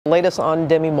latest on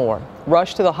Demi Moore,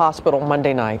 rushed to the hospital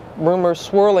Monday night. Rumors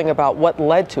swirling about what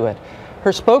led to it.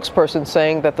 Her spokesperson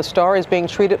saying that the star is being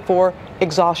treated for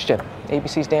exhaustion.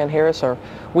 ABC's Dan Harris, our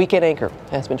weekend anchor,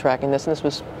 has been tracking this, and it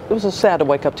was sad to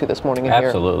wake up to this morning.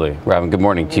 Absolutely. Robin, good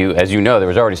morning to you. As you know, there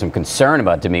was already some concern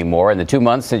about Demi Moore. In the 2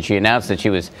 months since she announced that she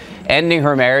was ending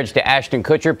her marriage to Ashton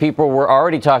Kutcher, people were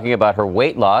already talking about her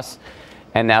weight loss,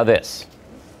 and now this.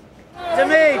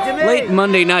 Demi. Late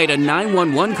Monday night, a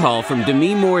 911 call from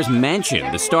Demi Moore's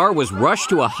mansion. The star was rushed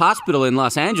to a hospital in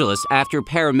Los Angeles after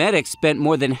paramedics spent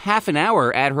more than half an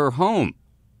hour at her home.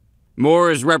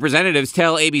 Moore's representatives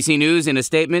tell ABC News in a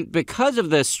statement, because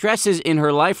of the stresses in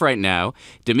her life right now,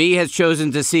 Demi has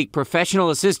chosen to seek professional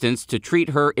assistance to treat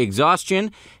her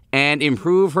exhaustion and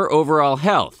improve her overall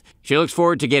health. She looks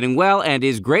forward to getting well and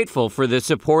is grateful for the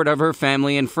support of her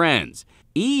family and friends.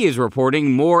 E! is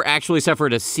reporting Moore actually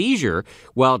suffered a seizure,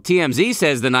 while TMZ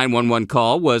says the 911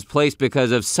 call was placed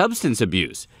because of substance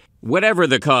abuse. Whatever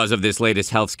the cause of this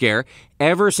latest health scare,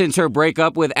 ever since her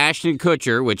breakup with Ashton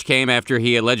Kutcher, which came after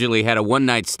he allegedly had a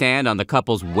one-night stand on the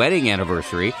couple's wedding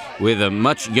anniversary with a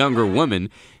much younger woman,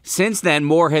 since then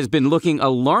Moore has been looking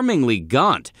alarmingly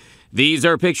gaunt. These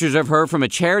are pictures of her from a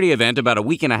charity event about a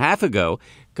week and a half ago.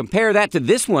 Compare that to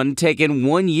this one taken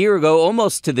 1 year ago,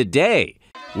 almost to the day.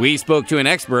 We spoke to an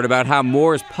expert about how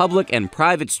Moore's public and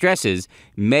private stresses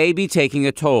may be taking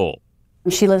a toll.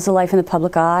 She lives a life in the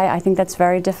public eye. I think that's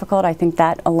very difficult. I think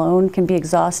that alone can be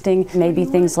exhausting. Maybe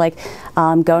things like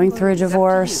going through a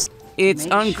divorce. It's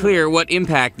unclear what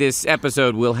impact this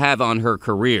episode will have on her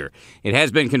career. It has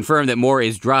been confirmed that Moore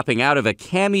is dropping out of a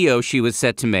cameo she was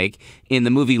set to make in the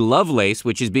movie Lovelace,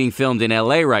 which is being filmed in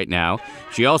LA right now.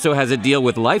 She also has a deal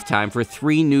with Lifetime for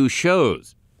 3 new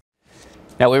shows.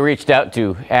 Now, we reached out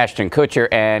to Ashton Kutcher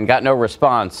and got no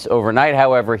response. Overnight,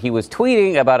 however, he was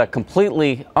tweeting about a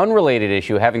completely unrelated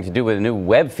issue having to do with a new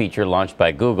web feature launched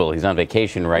by Google. He's on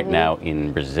vacation right now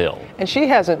in Brazil. And she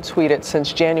hasn't tweeted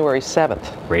since January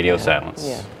 7th. Radio silence.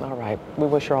 Yeah, all right. We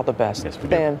wish her all the best. Yes, we do.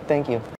 Dan, thank you.